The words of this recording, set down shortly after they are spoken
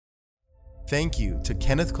Thank you to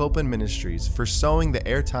Kenneth Copeland Ministries for sowing the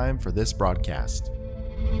airtime for this broadcast.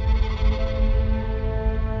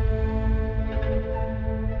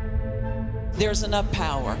 There's enough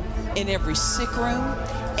power in every sick room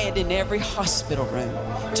and in every hospital room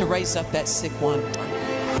to raise up that sick one.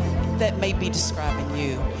 That may be describing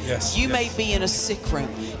you. Yes. You may be in a sick room.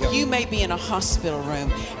 Yep. You may be in a hospital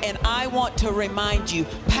room. And I want to remind you,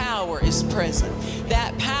 power is present.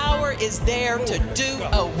 That power is there to do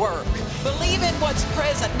a work. Believe in what's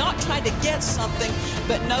present, not trying to get something,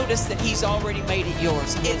 but notice that He's already made it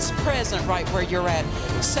yours. It's present right where you're at.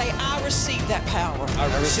 Say, I receive that power.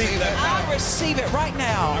 I receive that power. I receive it right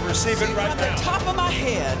now. I receive it right From now. the top of my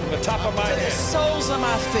head. From the top of my to the head. soles of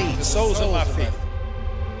my feet. The soles of my feet.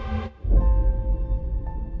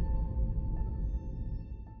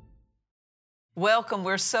 Welcome.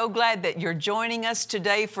 We're so glad that you're joining us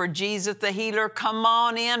today for Jesus the Healer. Come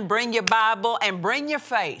on in, bring your Bible and bring your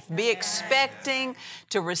faith. Be expecting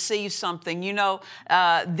to receive something. You know,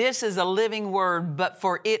 this is a living word, but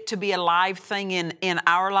for it to be a live thing in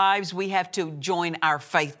our lives, we have to join our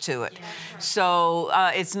faith to it. So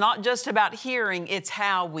it's not just about hearing, it's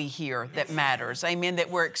how we hear that matters. Amen. That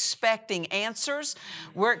we're expecting answers.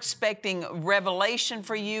 We're expecting revelation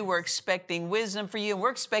for you. We're expecting wisdom for you. And we're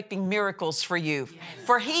expecting miracles for you,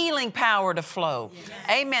 for healing power to flow.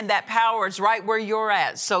 Amen. That power is right where you're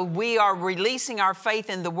at. So we are releasing our faith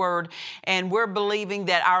in the Word, and we're believing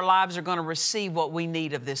that our lives are going to receive what we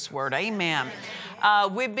need of this Word. Amen.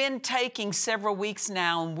 We've been taking several weeks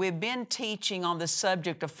now, and we've been teaching on the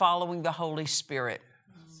subject of following the Holy Spirit.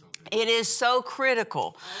 It is so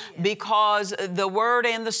critical because the Word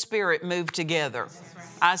and the Spirit move together.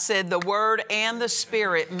 I said the Word and the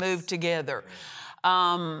Spirit move together.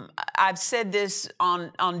 I've said this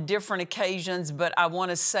on different occasions, but I want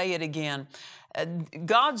to say it again.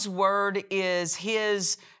 God's Word is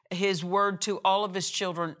His Word to all of His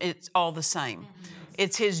children. It's all the same.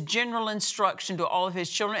 It's His general instruction to all of His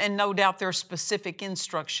children, and no doubt there's specific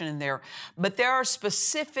instruction in there. But there are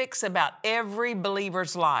specifics about every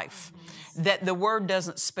believer's life that the Word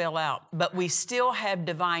doesn't spell out. But we still have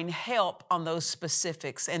divine help on those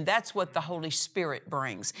specifics, and that's what the Holy Spirit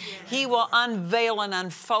brings. He will unveil and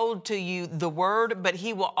unfold to you the Word, but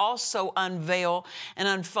He will also unveil and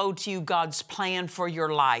unfold to you God's plan for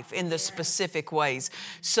your life in the specific ways.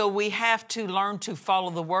 So we have to learn to follow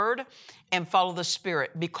the Word and follow the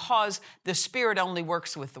Spirit, because the Spirit only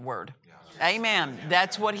works with the Word. Amen.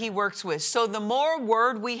 That's what He works with. So the more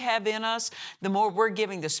Word we have in us, the more we're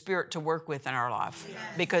giving the Spirit to work with in our life,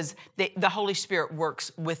 because the Holy Spirit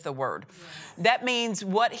works with the Word. That means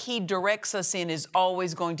what He directs us in is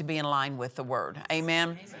always going to be in line with the Word.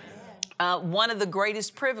 Amen. One of the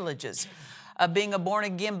greatest privileges of being a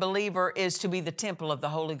born-again believer is to be the temple of the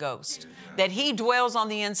Holy Ghost. That He dwells on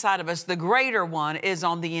the inside of us. The greater one is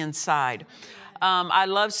on the inside. I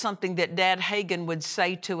love something that Dad Hagin would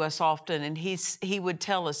say to us often, and he would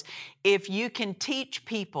tell us, if you can teach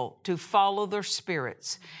people to follow their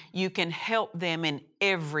spirits, you can help them in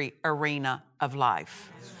every arena of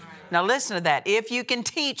life. Now listen to that. If you can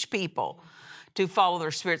teach people to follow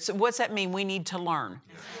their spirits. What's that mean? We need to learn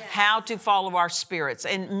how to follow our spirits.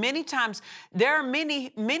 And many times, there are many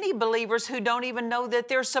believers who don't even know that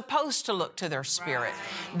they're supposed to look to their spirit.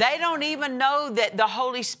 They don't even know that the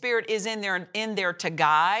Holy Spirit is in there to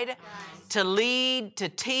guide, to lead, to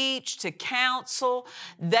teach, to counsel.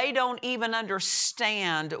 They don't even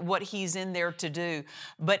understand what He's in there to do.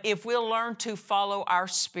 But if we'll learn to follow our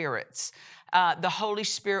spirits, the Holy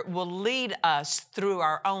Spirit will lead us through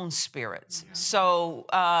our own spirits. So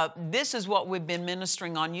this is what we've been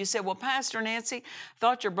ministering on. You said, well, Pastor Nancy, I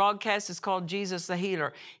thought your broadcast is called Jesus the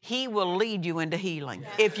Healer. He will lead you into healing.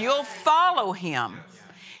 If you'll follow Him,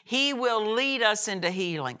 He will lead us into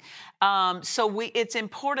healing. It's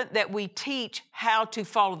important that we teach how to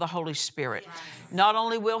follow the Holy Spirit. Not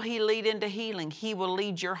only will He lead into healing, He will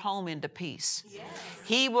lead your home into peace.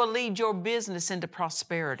 He will lead your business into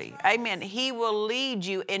prosperity. Amen. He will lead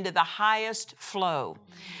you into the highest flow.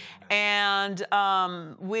 And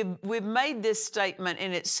we've made this statement,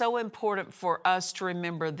 and it's so important for us to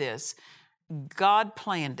remember this. God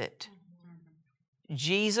planned it.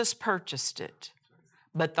 Jesus purchased it.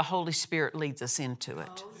 But the Holy Spirit leads us into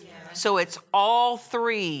it. So it's all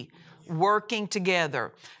three working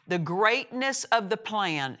together. The greatness of the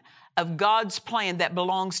plan, of God's plan that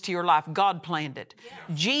belongs to your life, God planned it.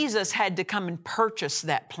 Jesus had to come and purchase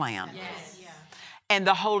that plan. And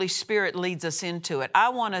the Holy Spirit leads us into it. I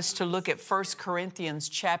want us to look at 1 Corinthians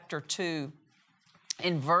chapter 2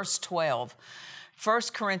 in verse 12. 1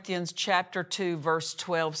 Corinthians chapter 2 verse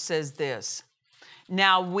 12 says this.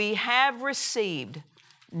 Now we have received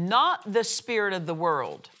not the spirit of the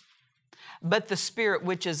world, but the spirit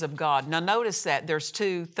which is of God. Now notice that there's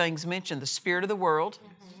two things mentioned, the spirit of the world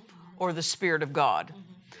or the spirit of God.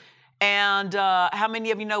 And how many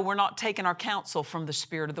of you know we're not taking our counsel from the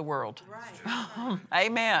spirit of the world? Right.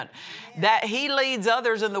 Amen. That he leads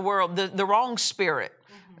others in the world, the wrong spirit.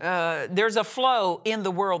 There's a flow in the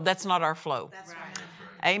world. That's not our flow. That's right.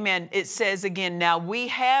 Amen. It says again, now we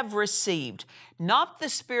have received not the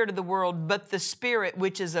spirit of the world, but the spirit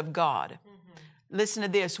which is of God. Listen to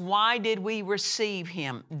this. Why did we receive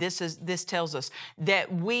him? This tells us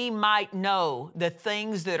that we might know the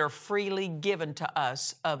things that are freely given to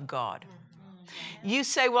us of God. You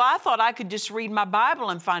say, well, I thought I could just read my Bible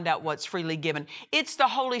and find out what's freely given. It's the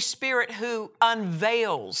Holy Spirit who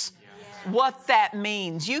unveils what that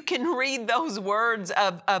means. You can read those words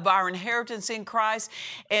of our inheritance in Christ,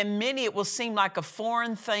 and many it will seem like a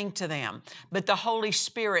foreign thing to them, but the Holy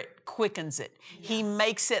Spirit quickens it. Yes. He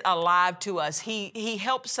makes it alive to us. He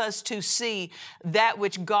helps us to see that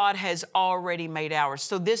which God has already made ours.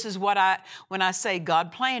 So this is when I say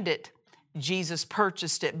God planned it, Jesus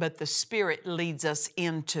purchased it, but the Spirit leads us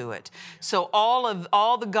into it. So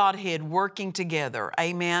all the Godhead working together.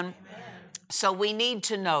 Amen. So we need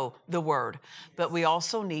to know the Word, but we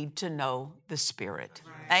also need to know the Spirit.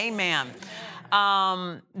 Right. Amen.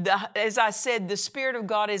 As I said, the Spirit of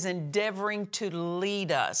God is endeavoring to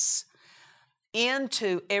lead us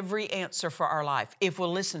into every answer for our life if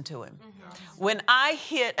we'll listen to Him. Mm-hmm. When I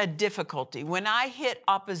hit a difficulty, when I hit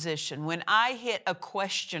opposition, when I hit a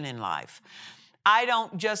question in life, I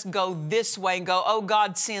don't just go this way and go, oh,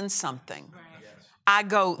 God, send something. Right. Yes. I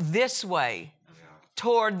go this way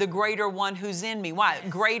toward the greater one who's in me. Why?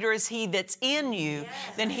 Greater is he that's in you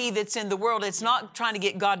than he that's in the world. It's not trying to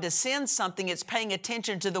get God to send something. It's paying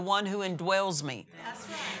attention to the one who indwells me. That's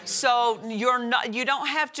right. So you don't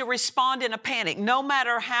have to respond in a panic. No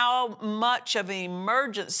matter how much of an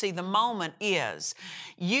emergency the moment is,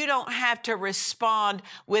 you don't have to respond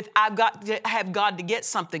with, I've got to have God to get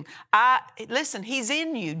something. Listen, he's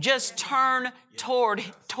in you. Just turn toward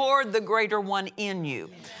the greater one in you.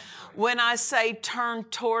 When I say turn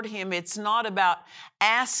toward him, it's not about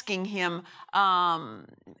asking him,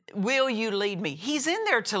 will you lead me? He's in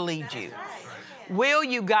there to lead you. Will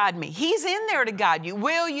you guide me? He's in there to guide you.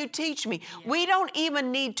 Will you teach me? We don't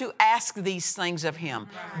even need to ask these things of him.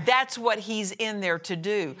 That's what he's in there to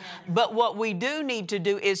do. But what we do need to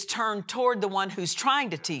do is turn toward the one who's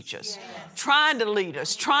trying to teach us, trying to lead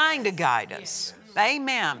us, trying to guide us.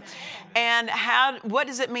 Amen. And what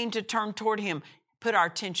does it mean to turn toward him? Put our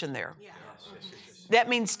attention there. That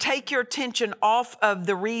means take your attention off of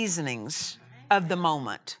the reasonings of the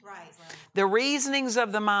moment, the reasonings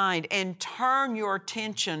of the mind, and turn your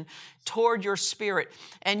attention toward your spirit.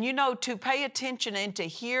 And to pay attention and to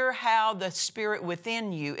hear how the spirit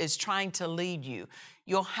within you is trying to lead you,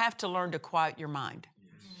 you'll have to learn to quiet your mind.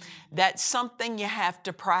 That's something you have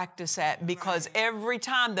to practice at, because every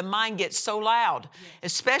time the mind gets so loud,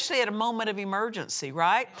 especially at a moment of emergency,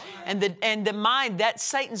 right? And the mind, that's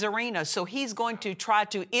Satan's arena. So he's going to try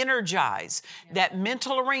to energize that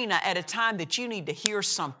mental arena at a time that you need to hear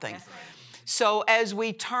something. So as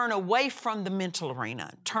we turn away from the mental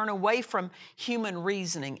arena, turn away from human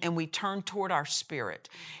reasoning, and we turn toward our spirit,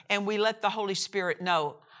 and we let the Holy Spirit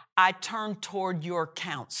know, I turn toward your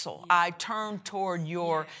counsel. I turn toward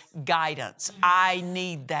your guidance. I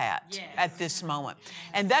need that at this moment.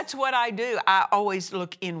 And that's what I do. I always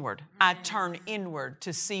look inward. I turn inward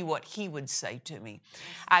to see what he would say to me.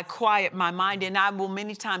 I quiet my mind, and I will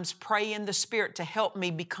many times pray in the Spirit to help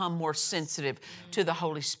me become more sensitive to the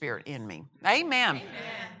Holy Spirit in me. Amen. Amen.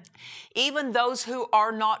 Even those who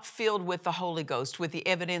are not filled with the Holy Ghost, with the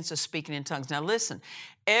evidence of speaking in tongues. Now listen,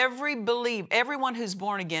 everyone who's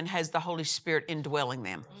born again has the Holy Spirit indwelling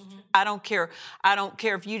them. Mm-hmm. I don't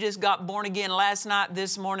care if you just got born again last night,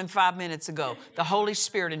 this morning, 5 minutes ago. The Holy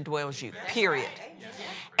Spirit indwells you, period.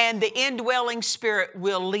 And the indwelling Spirit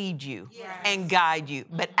will lead you and guide you.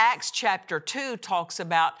 But Acts chapter 2 talks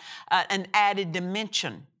about an added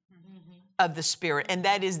dimension of the Spirit, and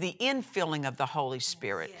that is the infilling of the Holy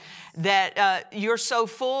Spirit. That you're so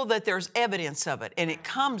full that there's evidence of it, and it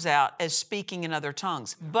comes out as speaking in other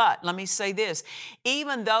tongues. But let me say this,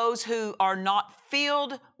 even those who are not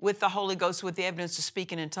filled with the Holy Ghost with the evidence of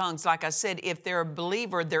speaking in tongues, like I said, if they're a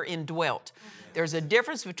believer, they're indwelt. There's a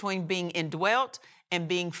difference between being indwelt and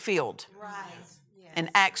being filled. Right. And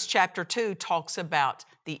Acts chapter 2 talks about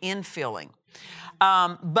the infilling.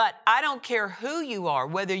 But I don't care who you are,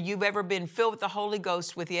 whether you've ever been filled with the Holy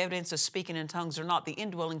Ghost with the evidence of speaking in tongues or not, the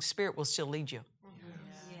indwelling Spirit will still lead you.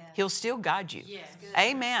 He'll still guide you.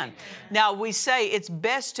 Amen. Now, we say it's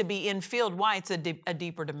best to be infilled. Why? It's a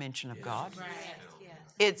deeper dimension of God.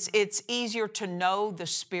 It's easier to know the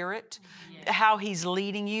Spirit, how He's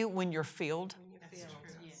leading you when you're filled.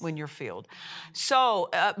 When you're filled. So,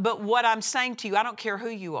 but what I'm saying to you, I don't care who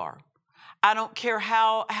you are. I don't care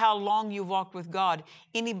how long you've walked with God.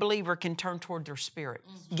 Any believer can turn toward their spirit.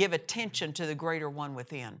 Give attention to the greater one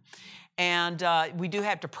within. And we do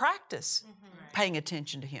have to practice paying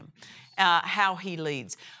attention to Him, how He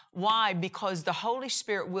leads. Why? Because the Holy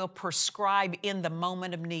Spirit will prescribe in the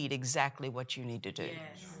moment of need exactly what you need to do.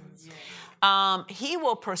 He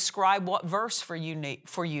will prescribe what verse for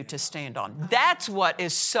you to stand on. That's what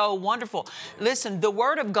is so wonderful. Listen, the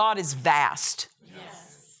Word of God is vast.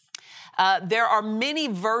 There are many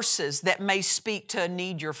verses that may speak to a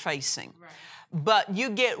need you're facing. But you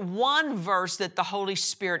get one verse that the Holy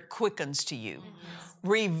Spirit quickens to you,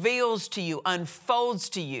 reveals to you, unfolds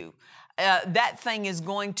to you. That thing is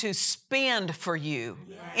going to spin for you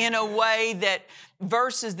in a way that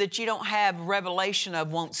verses that you don't have revelation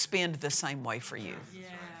of won't spin the same way for you.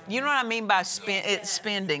 You know what I mean by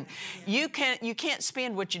spending? You can't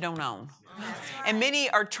spend what you don't own. And many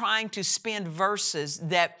are trying to spend verses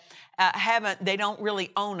that they don't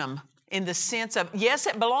really own them. In the sense of, yes,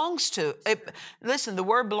 it belongs to. Listen, the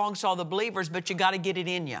Word belongs to all the believers, but you got to get it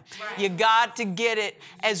in you. You got to get it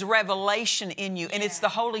as revelation in you. And it's the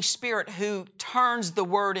Holy Spirit who turns the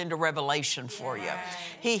Word into revelation for you.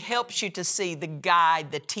 He helps you to see the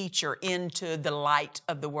guide, the teacher into the light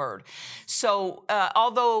of the Word. So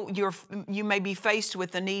although you may be faced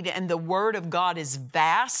with a need and the Word of God is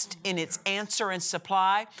vast in its answer and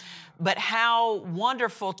supply, but how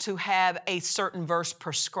wonderful to have a certain verse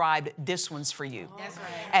prescribed. This one's for you. That's right.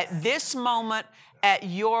 At this moment, at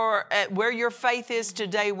where your faith is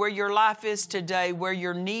today, where your life is today, where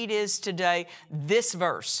your need is today, this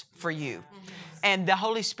verse for you. And the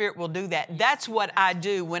Holy Spirit will do that. That's what I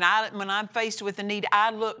do. When I'm faced with a need, I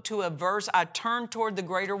look to a verse, I turn toward the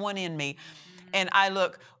greater one in me, and I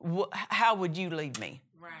look, how would you lead me?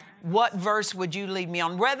 What verse would you lead me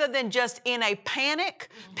on? Rather than just in a panic,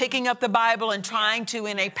 picking up the Bible and trying to,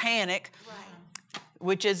 in a panic,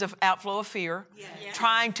 which is an outflow of fear,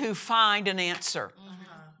 trying to find an answer.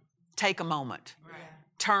 Take a moment.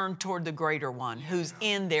 Turn toward the greater one who's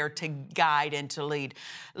in there to guide and to lead.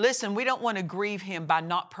 Listen, we don't want to grieve Him by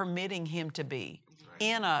not permitting Him to be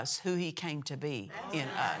in us who He came to be in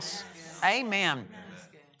us. Amen.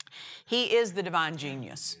 He is the divine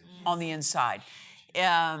genius on the inside.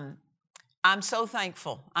 I'm so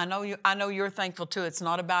thankful. I know you're thankful too. It's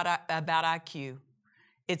not about IQ.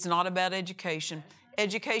 It's not about education.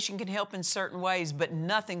 Education can help in certain ways, but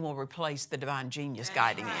nothing will replace the divine genius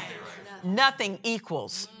guiding you. Nothing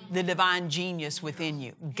equals the divine genius within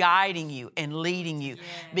you, guiding you and leading you,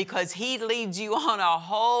 because He leads you on a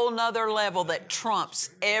whole nother level that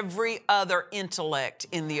trumps every other intellect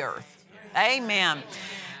in the earth. Amen.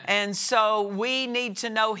 And so we need to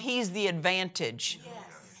know He's the advantage.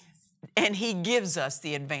 And He gives us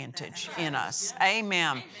the advantage in us.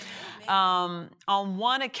 Amen. On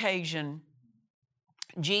one occasion,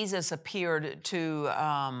 Jesus appeared to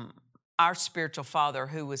our spiritual father,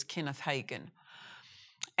 who was Kenneth Hagin.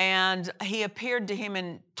 And He appeared to him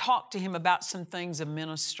and talked to him about some things of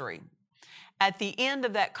ministry. At the end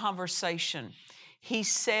of that conversation, He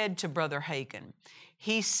said to Brother Hagin,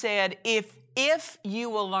 He said, if you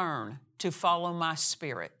will learn to follow my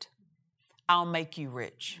Spirit, I'll make you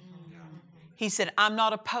rich. He said, I'm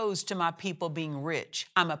not opposed to my people being rich.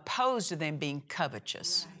 I'm opposed to them being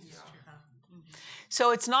covetous.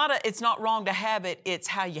 So it's not wrong to have it. It's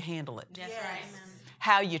how you handle it. Yes.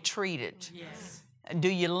 How you treat it. Yes. Do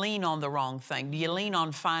you lean on the wrong thing? Do you lean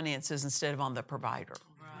on finances instead of on the provider?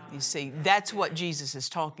 Right. You see, that's what Jesus is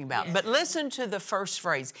talking about. Yes. But listen to the first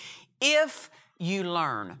phrase. If you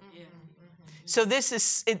learn. Yeah. So this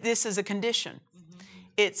is a condition.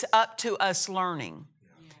 It's up to us learning.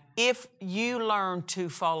 If you learn to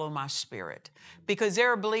follow my Spirit. Because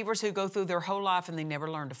there are believers who go through their whole life and they never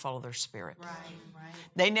learn to follow their Spirit. Right.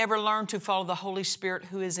 They never learn to follow the Holy Spirit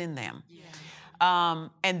who is in them. Yeah.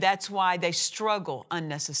 And that's why they struggle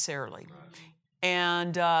unnecessarily. Right.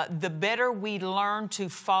 And the better we learn to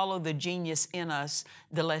follow the genius in us,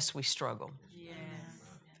 the less we struggle. Yes.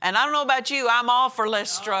 And I don't know about you, I'm all for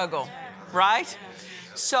less struggle, right?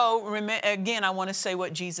 So again, I want to say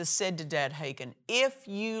what Jesus said to Dad Hagin. If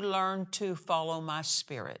you learn to follow my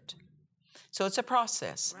Spirit. So it's a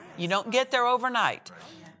process. You don't get there overnight.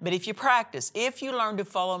 But if you practice, if you learn to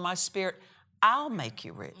follow my Spirit, I'll make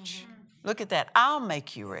you rich. Look at that. I'll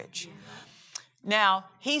make you rich. Now,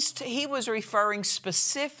 he was referring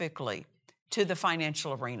specifically to the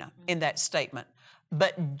financial arena in that statement.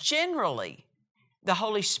 But generally, the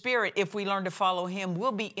Holy Spirit, if we learn to follow Him,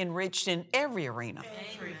 will be enriched in every arena.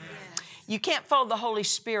 Amen. You can't follow the Holy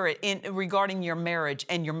Spirit regarding your marriage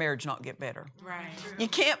and your marriage not get better. Right. You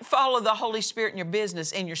can't follow the Holy Spirit in your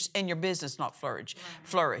business and your business not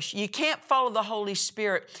flourish. You can't follow the Holy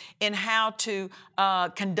Spirit in how to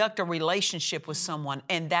conduct a relationship with someone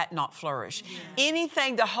and that not flourish. Yes.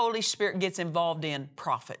 Anything the Holy Spirit gets involved in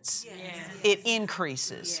profits. Yes. It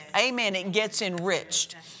increases. Yes. Amen. It gets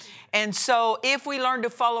enriched. And so if we learn to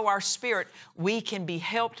follow our spirit, we can be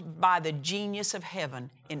helped by the genius of heaven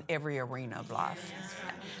in every arena of life.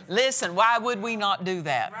 Listen, why would we not do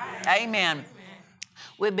that? Amen.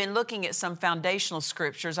 We've been looking at some foundational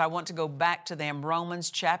scriptures. I want to go back to them. Romans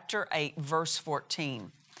chapter 8, verse 14.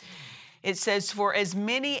 It says, for as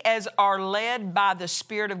many as are led by the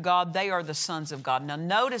Spirit of God, they are the sons of God. Now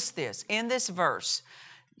notice this, in this verse,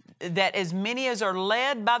 that as many as are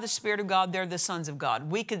led by the Spirit of God, they're the sons of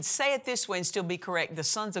God. We could say it this way and still be correct. The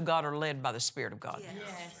sons of God are led by the Spirit of God.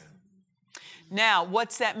 Yes. Now,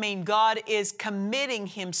 what's that mean? God is committing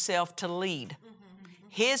Himself to lead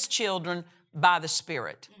His children by the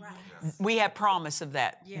Spirit. Right. We have promise of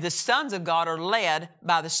that. Yes. The sons of God are led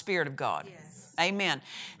by the Spirit of God. Yes. Amen.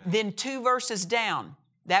 Then 2 verses down,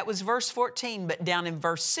 that was verse 14, but down in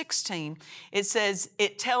verse 16, it says,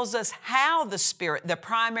 it tells us how the Spirit, the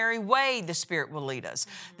primary way the Spirit will lead us.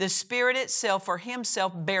 The Spirit itself or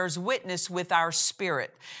Himself bears witness with our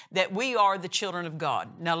spirit that we are the children of God.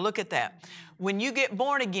 Now look at that. When you get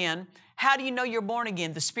born again, how do you know you're born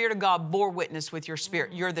again? The Spirit of God bore witness with your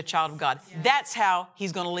spirit. You're the child of God. That's how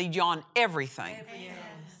He's going to lead you on everything.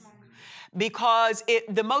 Because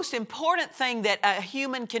the most important thing that a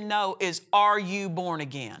human can know is, are you born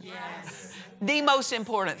again? Yes. The most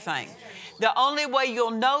important thing. The only way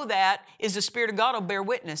you'll know that is the Spirit of God will bear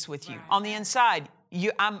witness with you. On the inside,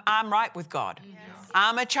 I'm right with God. Yes.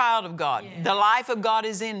 I'm a child of God. Yes. The life of God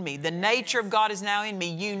is in me. The nature of God is now in me.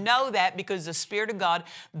 You know that because the Spirit of God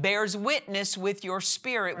bears witness with your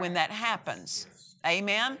spirit when that happens.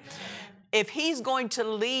 Amen? If He's going to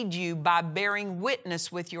lead you by bearing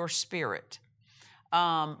witness with your spirit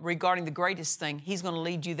regarding the greatest thing, He's going to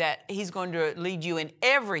lead you He's going to lead you in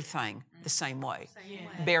everything the same way,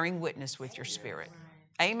 bearing witness with your spirit.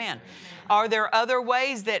 Amen. Are there other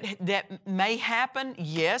ways that may happen?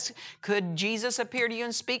 Yes. Could Jesus appear to you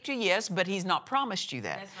and speak to you? Yes, but He's not promised you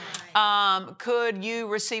that. Could you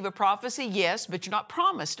receive a prophecy? Yes, but you're not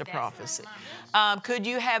promised a prophecy. Could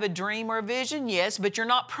you have a dream or a vision? Yes, but you're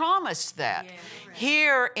not promised that.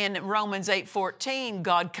 Here in Romans 8:14,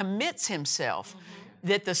 God commits Himself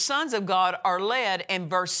that the sons of God are led, and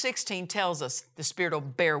verse 16 tells us the Spirit will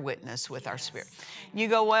bear witness with our spirit. You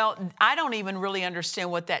go, well, I don't even really understand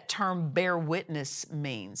what that term bear witness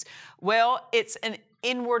means. Well, it's an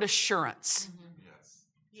inward assurance.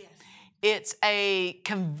 Yes. It's a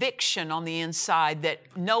conviction on the inside that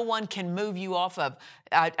no one can move you off of.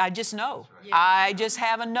 I just know. I just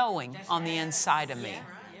have a knowing on the inside of me.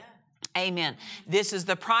 Amen. This is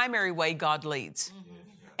the primary way God leads.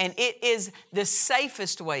 And it is the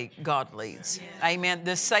safest way God leads. Amen.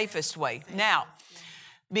 The safest way. Now,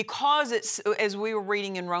 because it's, as we were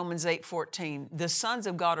reading in Romans 8:14, the sons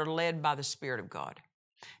of God are led by the Spirit of God.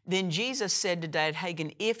 Then Jesus said to Dad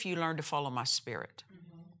Hagin, if you learn to follow my Spirit,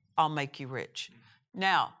 I'll make you rich.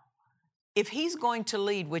 Now, if He's going to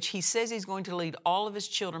lead, which He says He's going to lead all of His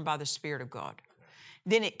children by the Spirit of God,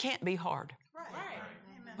 then it can't be hard.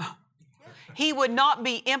 He would not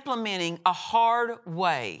be implementing a hard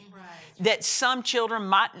way that some children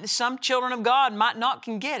of God might not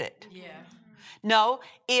can get it. Yeah. No,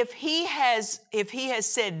 if he has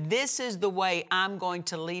said, this is the way I'm going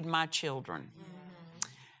to lead my children,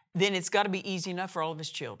 then it's got to be easy enough for all of His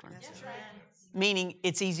children. That's right. Meaning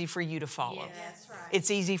it's easy for you to follow. Yes. Right.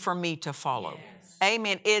 It's easy for me to follow. Yes.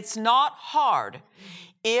 Amen. It's not hard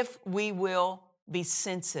if we will be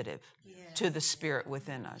sensitive to the Spirit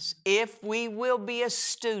within us. If we will be a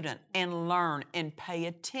student and learn and pay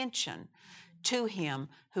attention to Him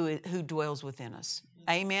who dwells within us.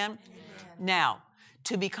 Amen? Now,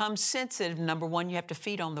 to become sensitive, number one, you have to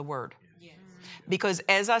feed on the Word. Because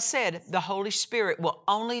as I said, the Holy Spirit will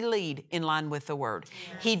only lead in line with the Word.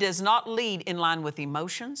 He does not lead in line with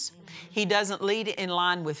emotions. He doesn't lead in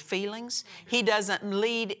line with feelings. He doesn't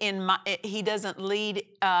lead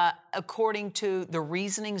according to the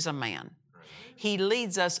reasonings of man. He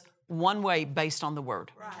leads us one way based on the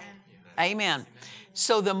Word. Amen.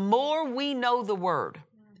 So the more we know the Word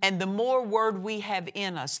and the more Word we have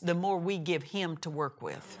in us, the more we give Him to work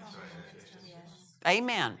with.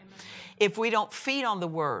 Amen. If we don't feed on the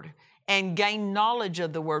Word and gain knowledge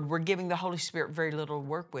of the Word, we're giving the Holy Spirit very little to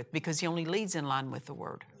work with because He only leads in line with the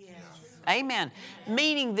Word. Yes. Amen.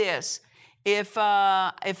 Meaning this, if you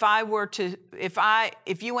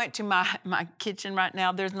went to my kitchen right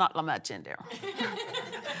now, there's not much in there.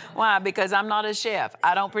 Why? Because I'm not a chef.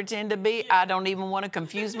 I don't pretend to be. I don't even want to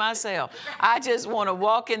confuse myself. I just want to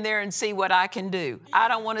walk in there and see what I can do. I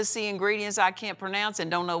don't want to see ingredients I can't pronounce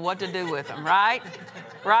and don't know what to do with them, right?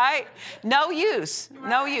 Right? No use.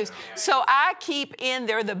 No use. So I keep in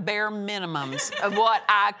there the bare minimums of what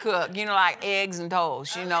I cook, like eggs and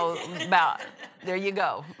toast, there you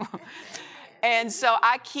go. And so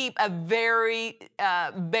I keep a very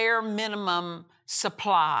bare minimum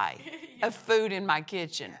supply of food in my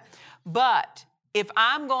kitchen. But if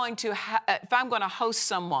I'm going to host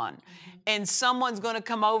someone and someone's going to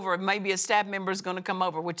come over, maybe a staff member is going to come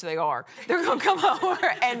over, which they are. They're going to come over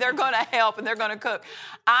and they're going to help and they're going to cook.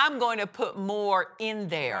 I'm going to put more in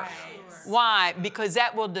there. Right. Why? Because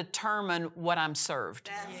that will determine what I'm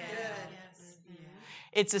served. That's good.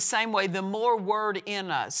 It's the same way. The more word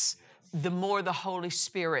in us, the more the Holy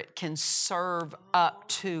Spirit can serve up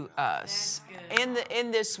to us.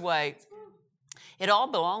 In this way, it all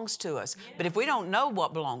belongs to us. But if we don't know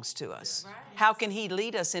what belongs to us, how can He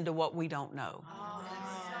lead us into what we don't know?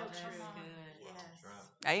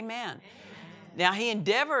 Amen. Now, He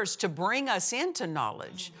endeavors to bring us into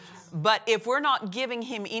knowledge, but if we're not giving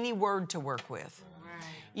Him any word to work with,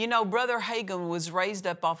 Brother Hagin was raised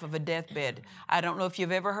up off of a deathbed. I don't know if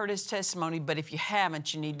you've ever heard his testimony, but if you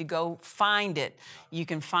haven't, you need to go find it. You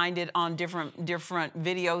can find it on different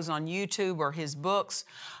videos on YouTube or his books.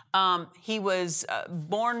 He was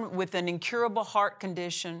born with an incurable heart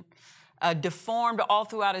condition, deformed all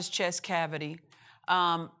throughout his chest cavity,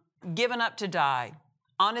 given up to die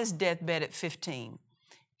on his deathbed at 15.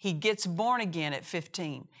 He gets born again at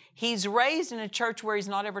 15. He's raised in a church where he's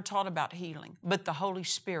not ever taught about healing, but the Holy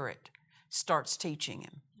Spirit starts teaching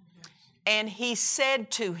him. And He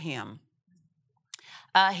said to him,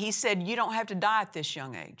 you don't have to die at this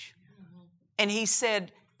young age. And he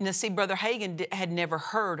said, now see, Brother Hagin had never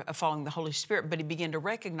heard of following the Holy Spirit, but he began to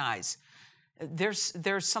recognize there's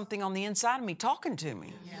something on the inside of me talking to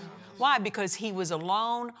me. Yeah. Why? Because he was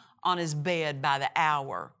alone on his bed by the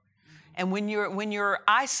hour. And when you're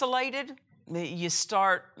isolated, you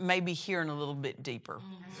start maybe hearing a little bit deeper,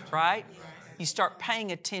 right? You start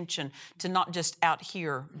paying attention to not just out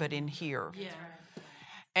here, but in here. Yeah.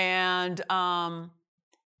 And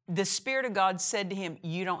the Spirit of God said to him,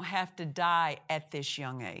 you don't have to die at this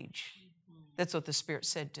young age. That's what the Spirit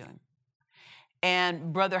said to him.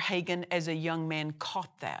 And Brother Hagin, as a young man,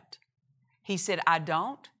 caught that. He said, I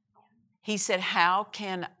don't. He said, how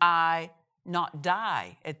can I not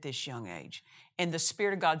die at this young age? And the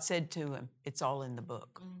Spirit of God said to him, it's all in the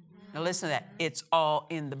book. Now listen to that. It's all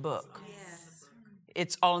in the book. Yes.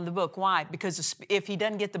 It's all in the book. Why? Because if he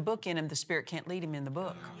doesn't get the book in him, the Spirit can't lead him in the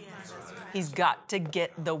book. Yes. He's got to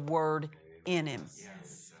get the Word in him.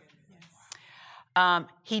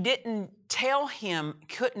 He didn't tell him,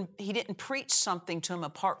 he didn't preach something to him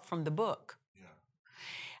apart from the book.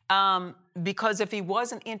 Because if he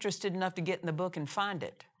wasn't interested enough to get in the book and find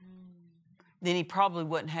it, then he probably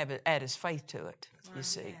wouldn't have it, add his faith to it, you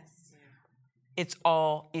see. Yes. It's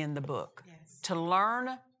all in the book. Yes. To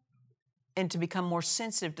learn and to become more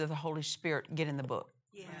sensitive to the Holy Spirit, get in the book.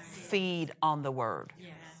 Yes. Feed on the Word.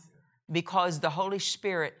 Yes. Because the Holy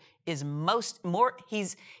Spirit is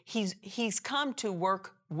he's come to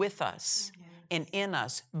work with us and in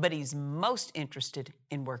us, but He's most interested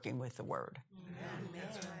in working with the Word.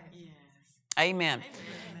 That's right. Yes. Amen.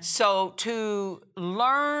 So to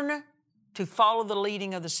learn to follow the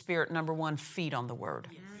leading of the Spirit, number one, feed on the Word.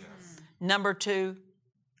 Yes. Number two,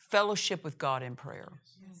 fellowship with God in prayer.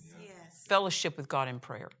 Yes. Fellowship with God in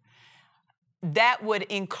prayer. That would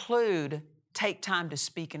include take time to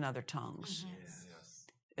speak in other tongues.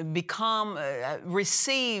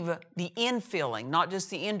 Receive the infilling, not just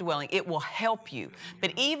the indwelling. It will help you.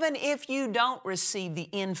 But even if you don't receive the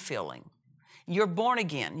infilling, you're born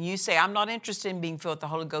again. You say, I'm not interested in being filled with the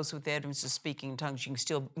Holy Ghost with the evidence of speaking in tongues. You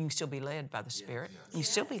can still be led by the Spirit. You can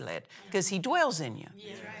still be led because He dwells in you.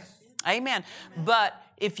 Yes. Amen. But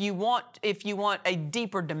if you want a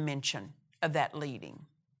deeper dimension of that leading,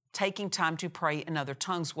 taking time to pray in other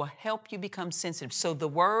tongues will help you become sensitive. So the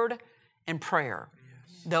Word and prayer.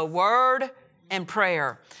 The Word and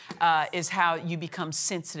prayer is how you become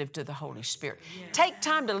sensitive to the Holy Spirit. Take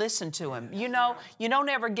time to listen to Him. You don't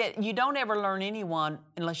ever learn anyone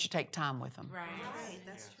unless you take time with them. Right.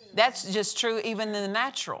 That's true. That's just true even in the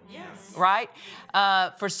natural, right?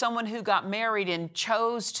 For someone who got married and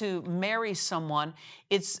chose to marry someone,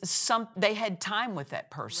 they had time with that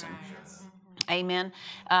person. Amen.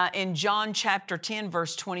 In John chapter 10,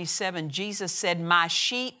 verse 27, Jesus said, "My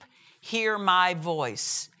sheep hear my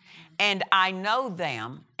voice, and I know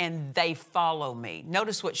them, and they follow me."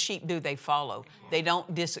 Notice what sheep do. They follow. They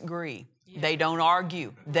don't disagree. They don't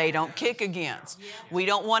argue. They don't kick against. We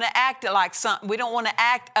don't want to act like something. We don't want to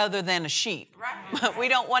act other than a sheep. We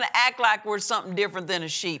don't want to act like we're something different than a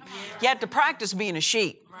sheep. You have to practice being a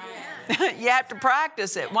sheep. You have to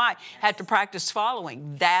practice it. Why? You have to practice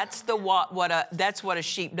following. That's what a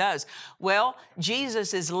sheep does. Well,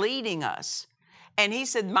 Jesus is leading us. And he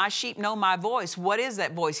said, "My sheep know my voice." What is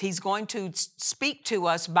that voice? He's going to speak to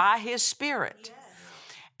us by his Spirit.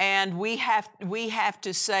 And we have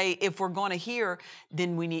to say, if we're going to hear,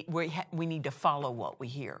 then we need to follow what we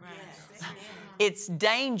hear. Yes. It's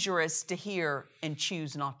dangerous to hear and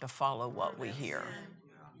choose not to follow what we hear.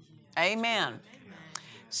 Amen.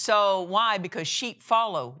 So why? Because sheep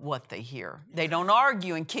follow what they hear. They don't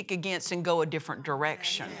argue and kick against and go a different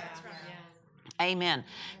direction. Amen.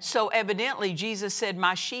 So evidently, Jesus said,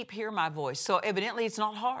 "My sheep hear my voice." So evidently, it's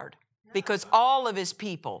not hard because all of his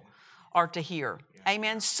people are to hear.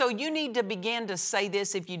 Amen. So you need to begin to say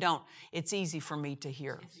this. If you don't, it's easy for me to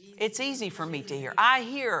hear. It's easy for me to hear. I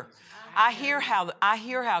hear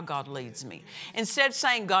how God leads me. Instead of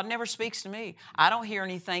saying, "God never speaks to me, I don't hear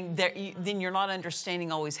anything," then you're not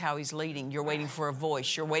understanding always how he's leading. You're waiting for a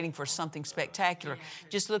voice. You're waiting for something spectacular.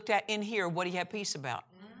 Just look at in here. What do you have peace about?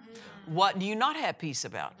 What do you not have peace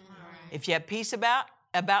about? If you have peace about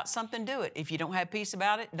something, do it. If you don't have peace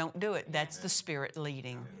about it, don't do it. That's the Spirit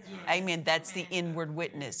leading. Amen. That's the inward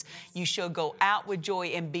witness. You shall go out with joy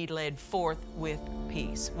and be led forth with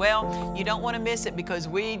peace. Well, you don't want to miss it because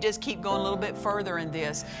we just keep going a little bit further in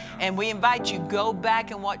this. And we invite you, go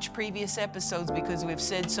back and watch previous episodes because we've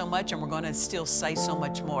said so much and we're going to still say so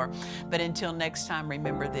much more. But until next time,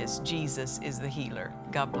 remember this: Jesus is the healer.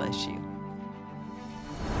 God bless you.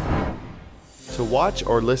 To watch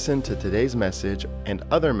or listen to today's message and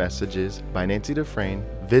other messages by Nancy Dufresne,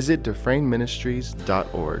 visit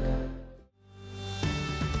DufresneMinistries.org.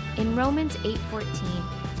 In Romans 8:14,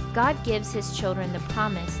 God gives his children the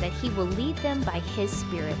promise that he will lead them by his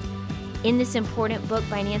Spirit. In this important book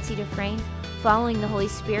by Nancy Dufresne, Following the Holy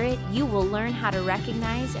Spirit, you will learn how to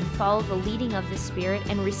recognize and follow the leading of the Spirit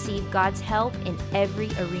and receive God's help in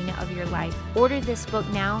every arena of your life. Order this book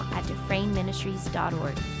now at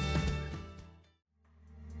DufresneMinistries.org.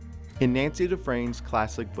 In Nancy Dufresne's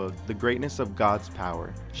classic book, The Greatness of God's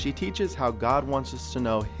Power, she teaches how God wants us to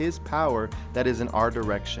know his power that is in our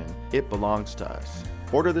direction. It belongs to us.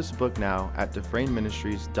 Order this book now at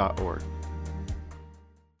DufresneMinistries.org.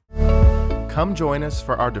 Come join us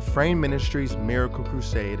for our Dufresne Ministries Miracle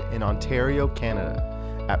Crusade in Ontario,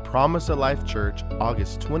 Canada, at Promise of Life Church,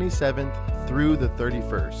 August 27th through the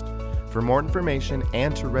 31st. For more information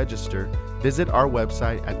and to register, visit our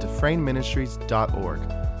website at DufresneMinistries.org.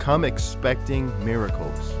 Come expecting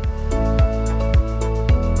miracles.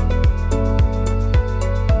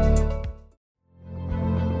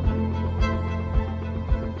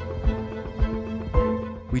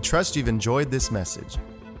 We trust you've enjoyed this message.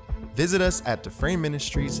 Visit us at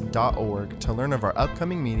DufresneMinistries.org to learn of our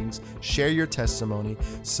upcoming meetings, share your testimony,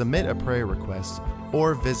 submit a prayer request,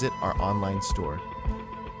 or visit our online store.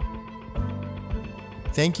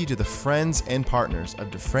 Thank you to the friends and partners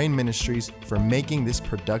of Dufresne Ministries for making this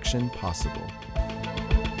production possible.